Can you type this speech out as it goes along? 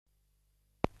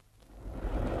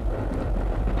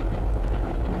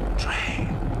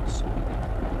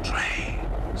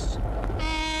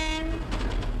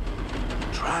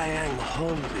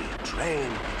Hornby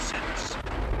train sets.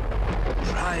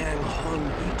 Trying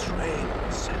Hornby train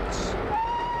sets.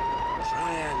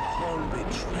 Trying Hornby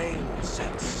train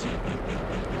sets.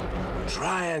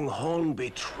 Trying Hornby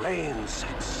train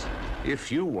sets.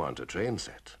 If you want a train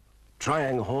set,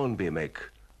 Trying Hornby make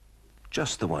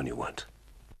just the one you want.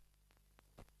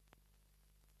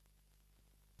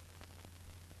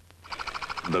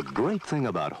 The great thing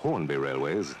about Hornby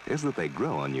Railways is that they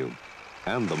grow on you.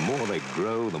 And the more they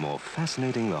grow, the more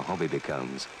fascinating the hobby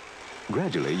becomes.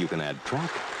 Gradually, you can add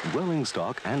track, rolling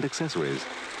stock, and accessories,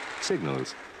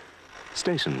 signals,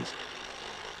 stations,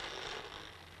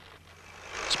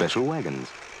 special wagons,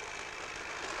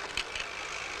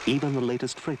 even the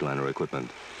latest Freightliner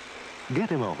equipment. Get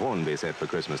him a Hornby set for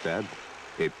Christmas, Dad.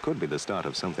 It could be the start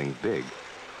of something big.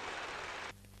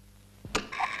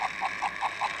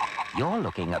 You're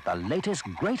looking at the latest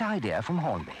great idea from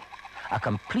Hornby. A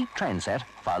complete train set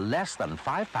for less than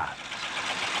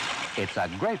 £5. It's a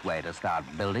great way to start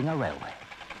building a railway.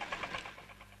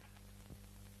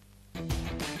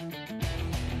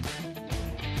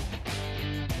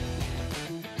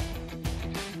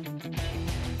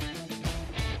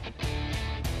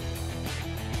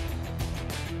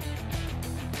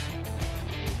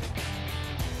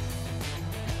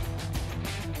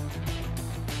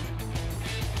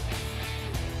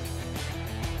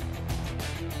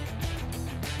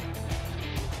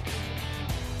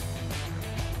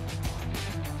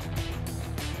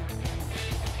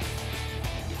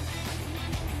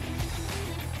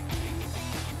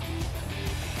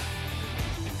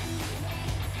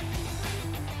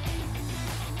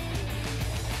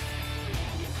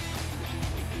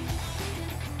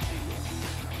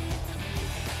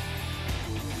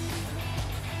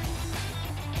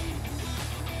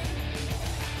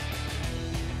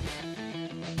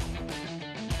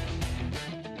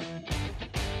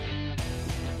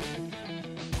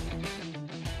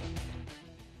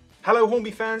 Hello Hornby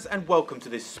fans and welcome to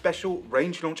this special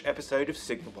range launch episode of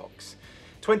Signalbox.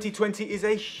 2020 is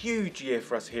a huge year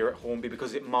for us here at Hornby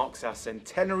because it marks our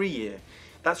centenary year.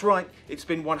 That's right, it's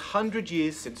been 100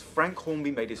 years since Frank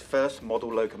Hornby made his first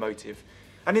model locomotive.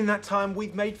 And in that time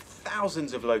we've made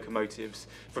thousands of locomotives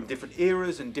from different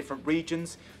eras and different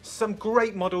regions, some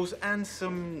great models and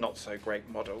some not so great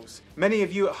models. Many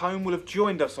of you at home will have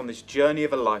joined us on this journey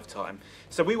of a lifetime,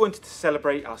 so we wanted to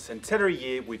celebrate our centenary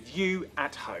year with you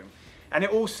at home. And it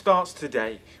all starts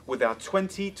today with our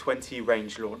 2020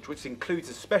 range launch, which includes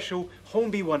a special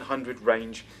Hornby 100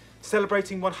 range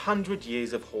celebrating 100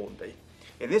 years of Hornby.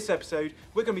 In this episode,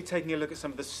 we're going to be taking a look at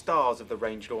some of the stars of the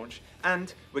range launch,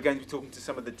 and we're going to be talking to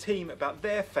some of the team about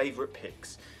their favourite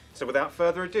picks. So without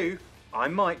further ado,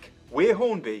 I'm Mike, we're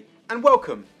Hornby, and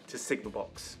welcome to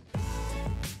Signalbox.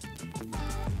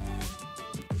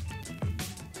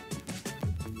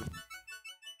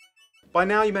 By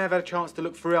now you may have had a chance to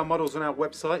look through our models on our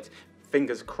website,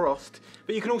 fingers crossed,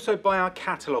 but you can also buy our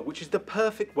catalogue, which is the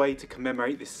perfect way to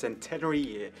commemorate this centenary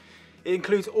year. It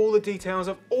includes all the details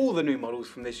of all the new models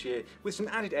from this year with some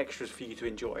added extras for you to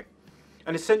enjoy.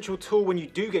 An essential tool when you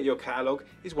do get your catalogue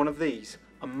is one of these,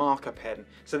 a marker pen,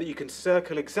 so that you can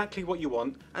circle exactly what you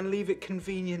want and leave it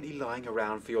conveniently lying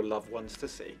around for your loved ones to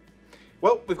see.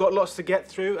 Well, we've got lots to get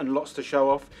through and lots to show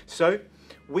off, so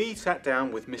we sat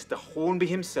down with Mr. Hornby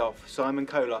himself, Simon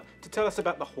Kohler, to tell us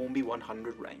about the Hornby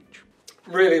 100 range.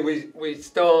 Really, we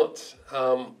start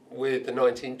with the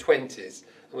 1920s.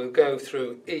 We'll go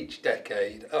through each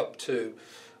decade up to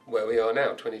where we are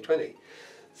now, 2020.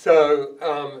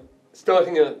 So,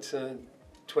 starting at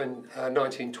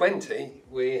 1920,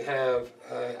 we have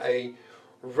a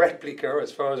replica,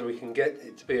 as far as we can get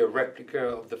it to be a replica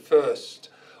of the first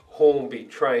Hornby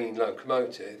train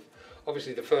locomotive.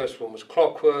 Obviously, the first one was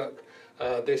clockwork.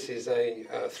 This is a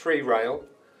three-rail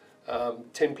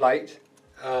tin plate,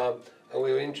 and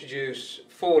we'll introduce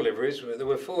four liveries. There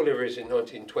were four liveries in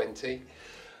 1920.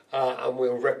 And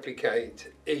we'll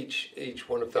replicate each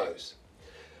one of those.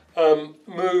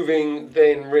 Moving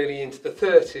then really into the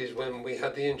 30s when we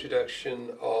had the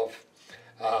introduction of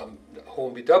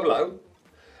Hornby 00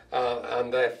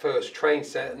 and their first train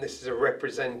set, and this is a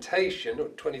representation, or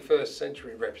 21st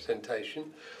century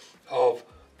representation, of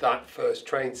that first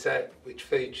train set, which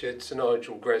featured Sir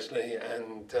Nigel Gresley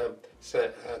and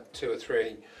two or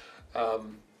three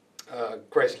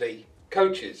Gresley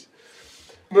coaches.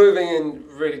 Moving in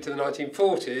really to the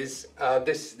 1940s,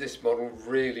 this model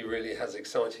really has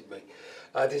excited me.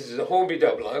 This is a Hornby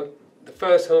 00, the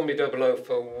first Hornby 00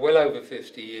 for well over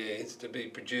 50 years to be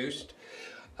produced.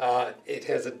 It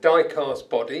has a die-cast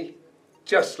body,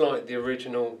 just like the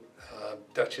original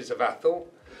Duchess of Athol,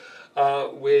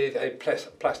 with a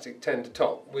plastic tender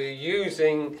top. We're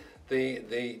using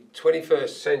the 21st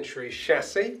century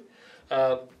chassis,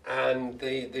 and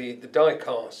the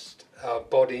die-cast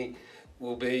body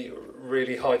will be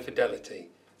really high fidelity.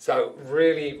 So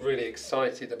really, really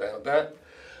excited about that.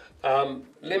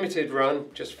 Limited run,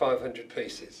 just 500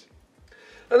 pieces.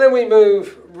 And then we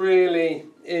move really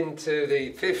into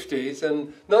the 50s,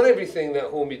 and not everything that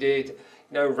Hornby did,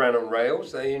 ran on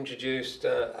rails. They introduced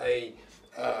a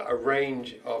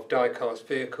range of die-cast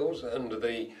vehicles under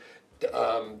the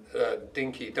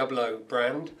Dinky 00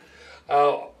 brand.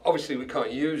 Obviously we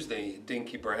can't use the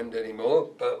Dinky brand anymore,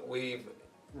 but we've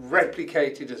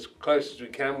replicated as close as we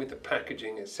can with the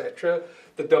packaging, etc.,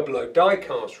 the 00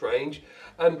 die-cast range,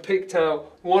 and picked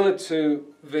out one or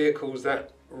two vehicles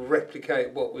that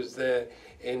replicate what was there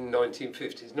in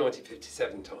 1950s,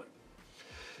 1957 time.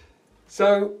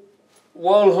 So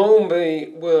while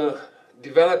Hornby were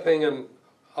developing and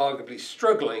arguably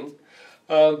struggling,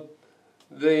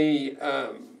 the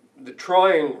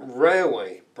Trying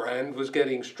Railway brand was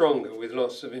getting stronger with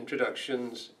lots of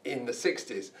introductions in the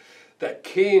 60s. That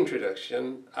key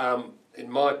introduction, in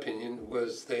my opinion,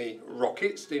 was the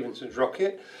rocket, Stephenson's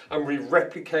rocket, and we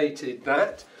replicated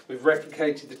that. We've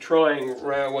replicated the Trying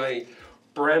Railway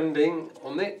branding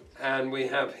on it, and we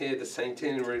have here the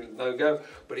centenary logo,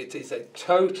 but it is a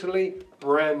totally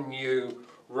brand new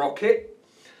rocket.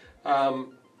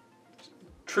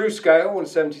 True scale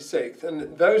 1/76,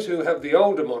 and those who have the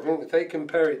older model, if they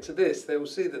compare it to this, they will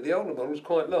see that the older model is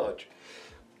quite large.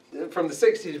 From the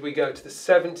 60s we go to the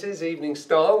 70s. Evening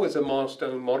Star was a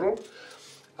milestone model.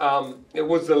 It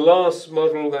was the last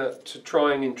model that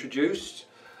Trying introduced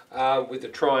with the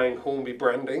Trying Hornby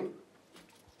branding.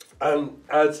 And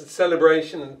as a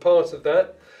celebration and part of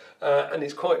that, and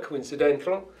it's quite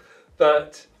coincidental,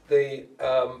 that the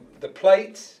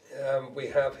plate we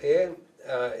have here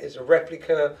is a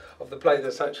replica of the plate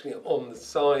that's actually on the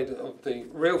side of the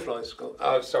real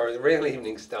the real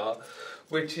Evening Star,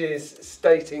 which is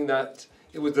stating that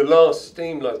it was the last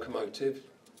steam locomotive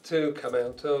to come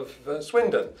out of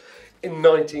Swindon in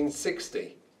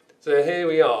 1960. So here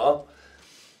we are,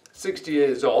 60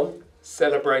 years on,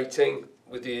 celebrating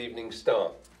with the Evening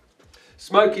Star.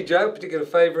 Smokey Joe, a particular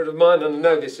favourite of mine, and I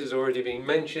know this has already been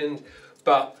mentioned,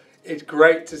 but it's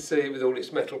great to see it with all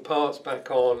its metal parts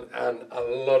back on, and a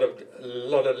lot of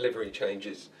livery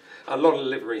changes, a lot of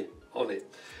livery on it.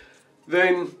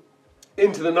 Then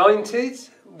into the 90s,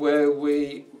 where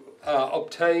we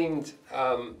obtained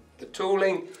the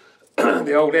tooling,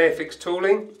 the old Airfix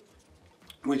tooling,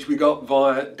 which we got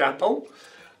via DAPL,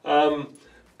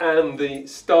 and the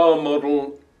star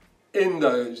model in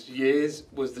those years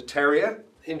was the Terrier.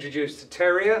 Introduced the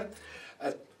Terrier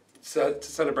to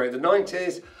celebrate the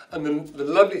 90s, and the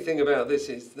lovely thing about this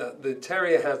is that the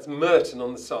Terrier has Merton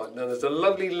on the side. Now there's a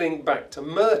lovely link back to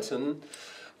Merton,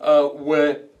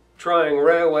 where Trying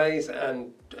Railways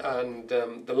and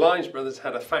the Lines brothers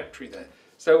had a factory there.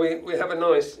 So we have a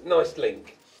nice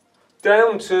link.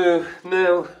 Down to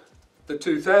now the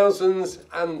 2000s,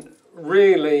 and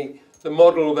really the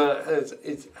model that has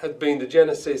been the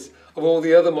genesis of all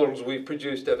the other models we've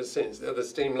produced ever since, the other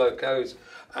steam locos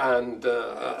and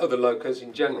other locos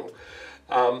in general.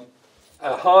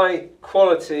 A high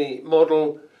quality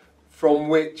model from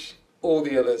which all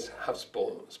the others have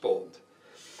spawned.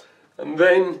 And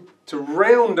then to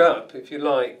round up, if you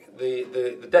like,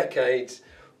 the decades,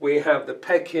 we have the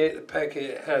Peckett. The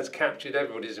Peckett has captured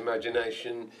everybody's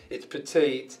imagination. It's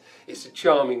petite, it's a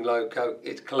charming loco,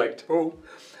 it's collectible.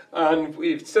 And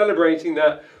we're celebrating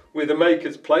that with a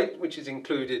maker's plate, which is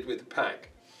included with the pack.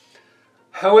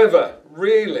 However,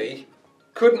 really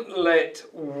couldn't let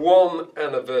one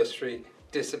anniversary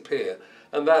disappear,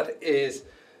 and that is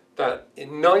that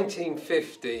in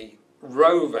 1950,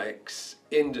 Rovex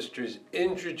Industries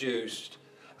introduced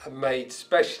and made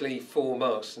specially for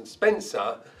Marks and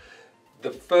Spencer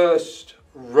the first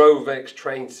Rovex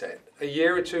train set. A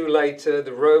year or two later,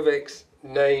 the Rovex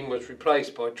name was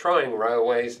replaced by Trying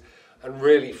Railways, and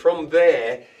really from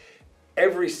there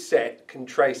every set can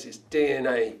trace its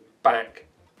DNA back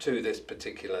to this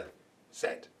particular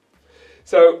set.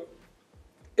 So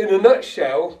in a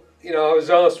nutshell, I was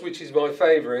asked which is my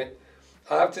favourite.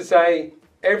 I have to say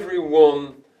every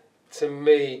one to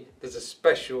me there's a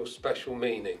special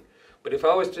meaning. But if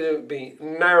I was to be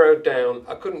narrowed down,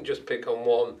 I couldn't just pick on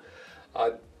one.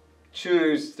 I'd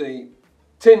choose the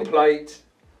tin plate,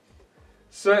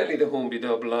 certainly the Hornby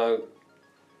 00,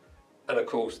 and of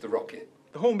course the rocket.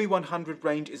 The Hornby 100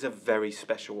 range is a very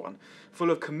special one,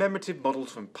 full of commemorative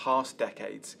models from past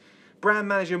decades. Brand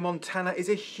manager Montana is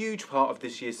a huge part of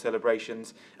this year's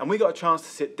celebrations, and we got a chance to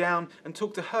sit down and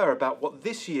talk to her about what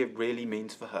this year really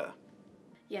means for her.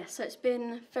 Yeah, so it's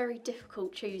been very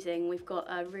difficult choosing. We've got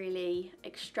a really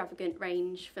extravagant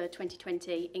range for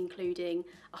 2020, including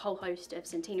a whole host of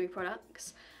centenary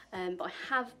products. But I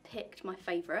have picked my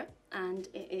favourite, and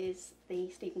it is the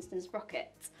Stephenson's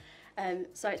rocket.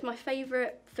 So it's my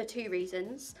favourite for two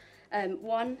reasons.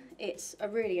 One, it's a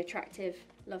really attractive,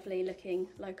 lovely looking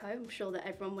loco. I'm sure that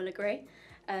everyone will agree.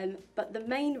 But the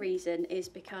main reason is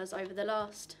because over the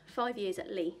last 5 years at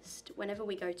least, whenever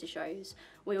we go to shows,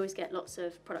 we always get lots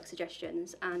of product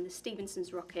suggestions, and the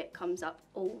Stephenson's rocket comes up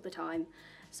all the time.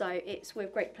 So it's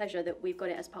with great pleasure that we've got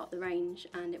it as part of the range,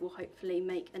 and it will hopefully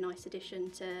make a nice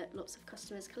addition to lots of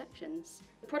customers' collections.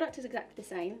 The product is exactly the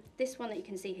same. This one that you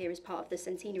can see here is part of the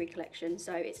Centenary collection,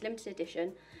 so it's limited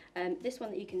edition. This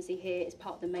one that you can see here is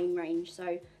part of the main range,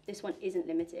 so this one isn't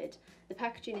limited. The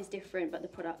packaging is different, but the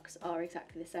products are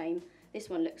exactly the same. This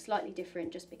one looks slightly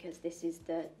different just because this is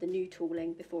the new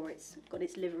tooling before it's got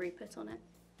its livery put on it.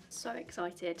 So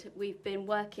excited. We've been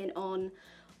working on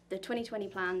the 2020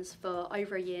 plans for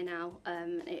over a year now.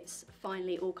 It's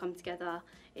finally all come together.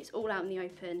 It's all out in the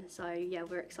open, so yeah,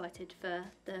 we're excited for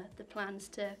the plans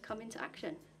to come into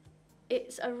action.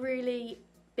 It's a really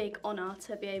big honour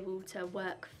to be able to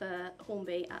work for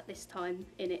Hornby at this time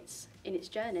in its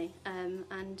journey,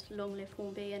 and long live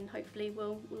Hornby, and hopefully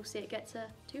we'll see it get to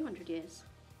 200 years.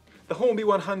 The Hornby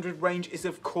 100 range is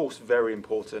of course very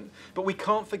important, but we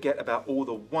can't forget about all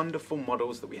the wonderful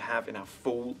models that we have in our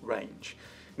full range.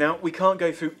 Now, we can't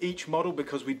go through each model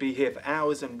because we'd be here for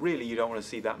hours, and really you don't want to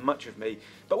see that much of me,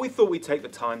 but we thought we'd take the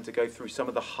time to go through some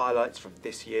of the highlights from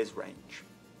this year's range.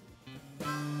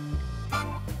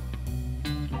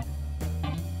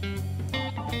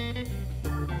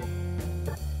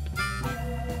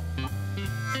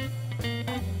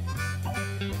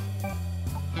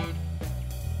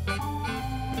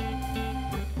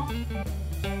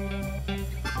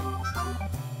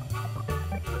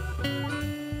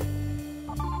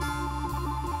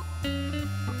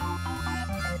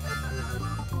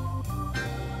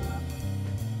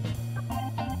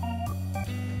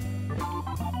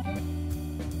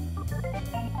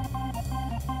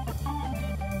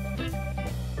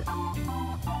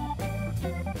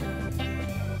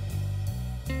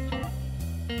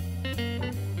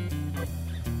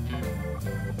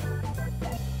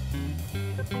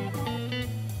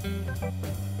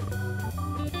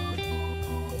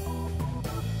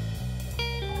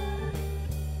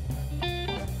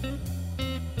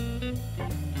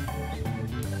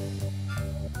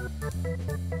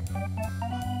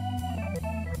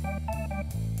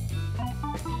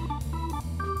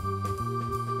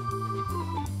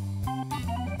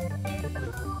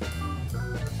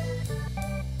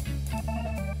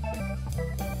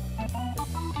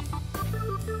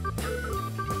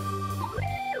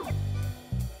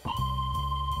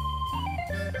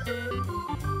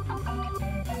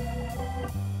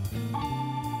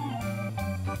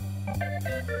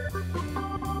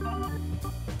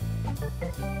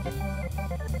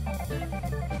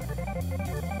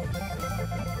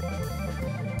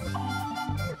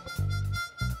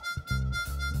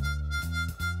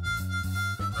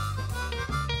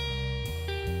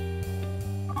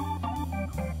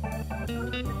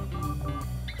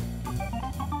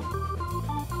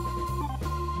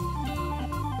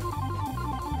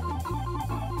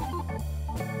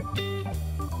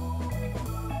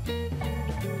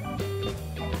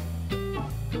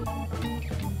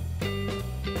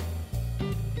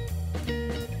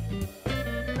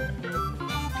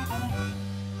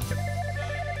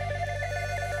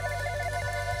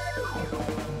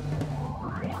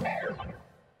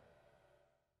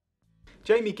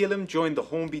 Jaimie Gillam joined the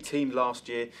Hornby team last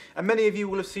year, and many of you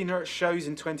will have seen her at shows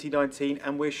in 2019,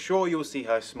 and we're sure you'll see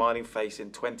her smiling face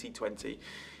in 2020.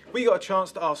 We got a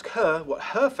chance to ask her what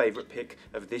her favourite pick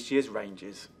of this year's range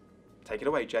is. Take it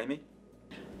away, Jaimie.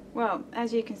 Well,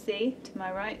 as you can see to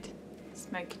my right,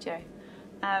 Smokey Joe.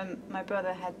 My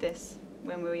brother had this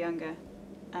when we were younger,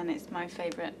 and it's my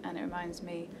favourite, and it reminds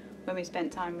me when we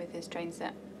spent time with his train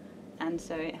set, and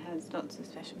so it has lots of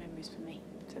special memories for me.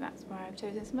 So that's why I've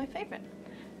chosen it as my favourite,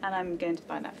 and I'm going to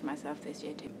buy that for myself this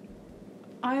year too.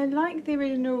 I like the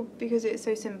original because it's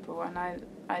so simple, and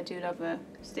I do love a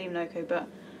steam loco, but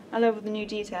I love all the new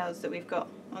details that we've got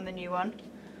on the new one,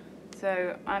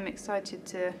 so I'm excited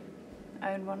to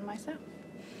own one myself.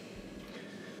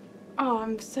 Oh,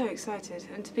 I'm so excited,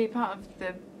 and to be part of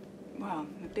the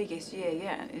biggest year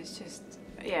yet. It's just,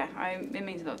 yeah, it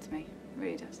means a lot to me, it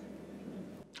really does.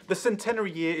 The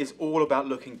centenary year is all about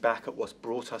looking back at what's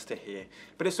brought us to here,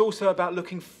 but it's also about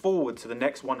looking forward to the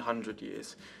next 100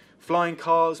 years. Flying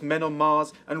cars, men on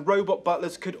Mars, and robot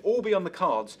butlers could all be on the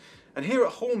cards. And here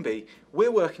at Hornby,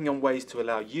 we're working on ways to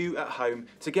allow you at home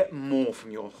to get more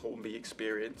from your Hornby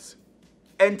experience.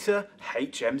 Enter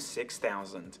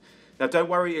HM6000. Now don't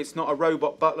worry, it's not a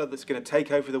robot butler that's going to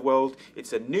take over the world.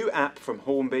 It's a new app from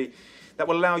Hornby that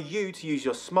will allow you to use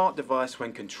your smart device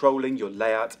when controlling your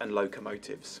layout and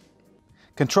locomotives.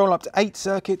 Control up to 8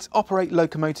 circuits, operate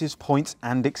locomotives, points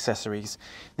and accessories.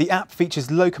 The app features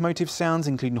locomotive sounds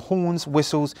including horns,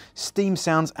 whistles, steam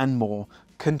sounds and more.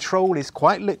 Control is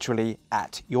quite literally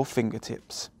at your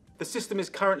fingertips. The system is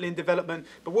currently in development,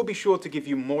 but we'll be sure to give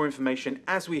you more information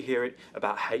as we hear it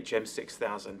about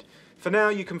HM6000. For now,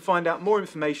 you can find out more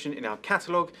information in our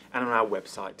catalogue and on our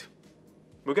website.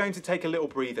 We're going to take a little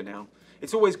breather now.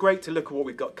 It's always great to look at what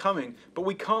we've got coming, but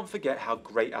we can't forget how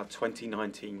great our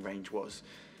 2019 range was.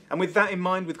 And with that in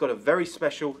mind, we've got a very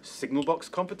special Signal Box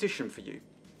competition for you.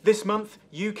 This month,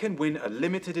 you can win a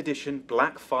limited edition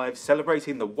Black 5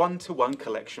 celebrating the one-to-one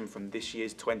collection from this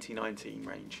year's 2019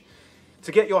 range.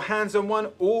 To get your hands on one,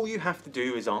 all you have to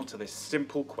do is answer this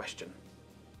simple question.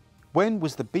 When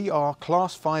was the BR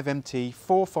Class 5 MT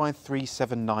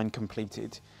 45379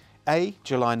 completed? A.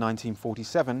 July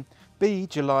 1947, B.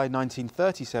 July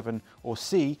 1937, or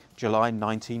C. July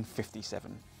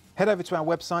 1957. Head over to our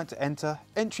website to enter.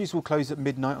 Entries will close at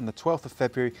midnight on the 12th of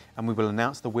February and we will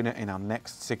announce the winner in our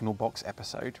next Signal Box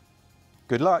episode.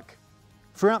 Good luck!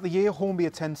 Throughout the year, Hornby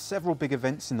attends several big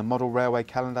events in the model railway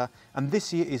calendar, and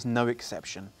this year is no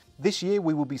exception. This year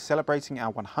we will be celebrating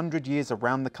our 100 years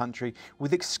around the country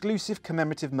with exclusive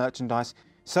commemorative merchandise,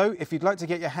 so if you'd like to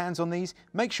get your hands on these,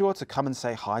 make sure to come and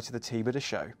say hi to the team at a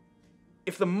show.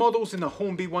 If the models in the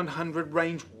Hornby 100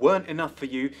 range weren't enough for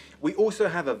you, we also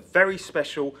have a very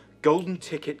special golden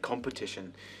ticket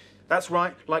competition. That's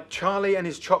right, like Charlie and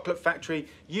his chocolate factory,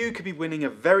 you could be winning a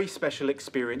very special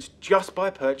experience just by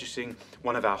purchasing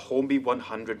one of our Hornby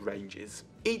 100 ranges.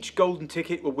 Each golden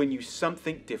ticket will win you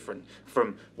something different,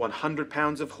 from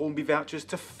 £100 of Hornby vouchers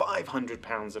to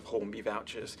 £500 of Hornby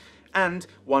vouchers. And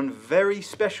one very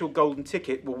special golden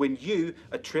ticket will win you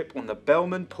a trip on the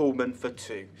Bellman Pullman for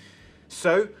 2.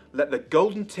 So let the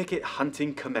golden ticket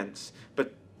hunting commence,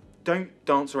 but don't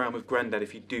dance around with Grandad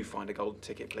if you do find a golden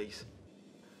ticket, please.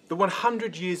 The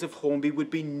 100 years of Hornby would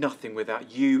be nothing without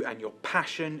you and your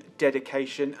passion,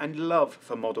 dedication and love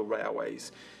for model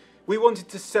railways. We wanted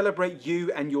to celebrate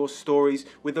you and your stories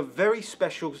with a very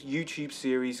special YouTube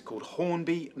series called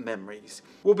Hornby Memories.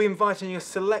 We'll be inviting a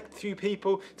select few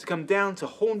people to come down to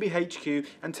Hornby HQ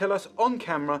and tell us on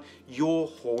camera your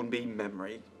Hornby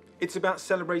memory. It's about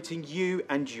celebrating you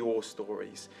and your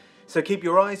stories. So keep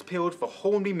your eyes peeled for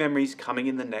Hornby Memories coming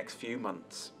in the next few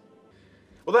months.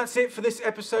 Well, that's it for this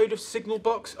episode of Signal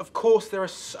Box. Of course, there are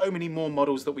so many more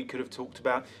models that we could have talked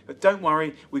about, but don't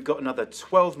worry, we've got another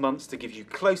 12 months to give you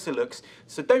closer looks,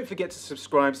 so don't forget to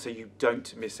subscribe so you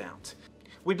don't miss out.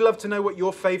 We'd love to know what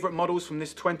your favourite models from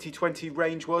this 2020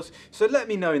 range was, so let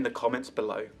me know in the comments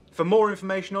below. For more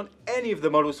information on any of the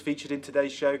models featured in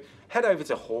today's show, head over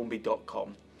to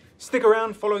hornby.com. Stick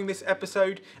around following this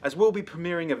episode, as we'll be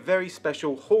premiering a very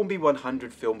special Hornby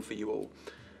 100 film for you all.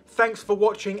 Thanks for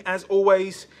watching as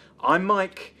always. I'm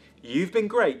Mike, you've been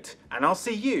great, and I'll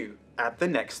see you at the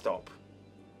next stop.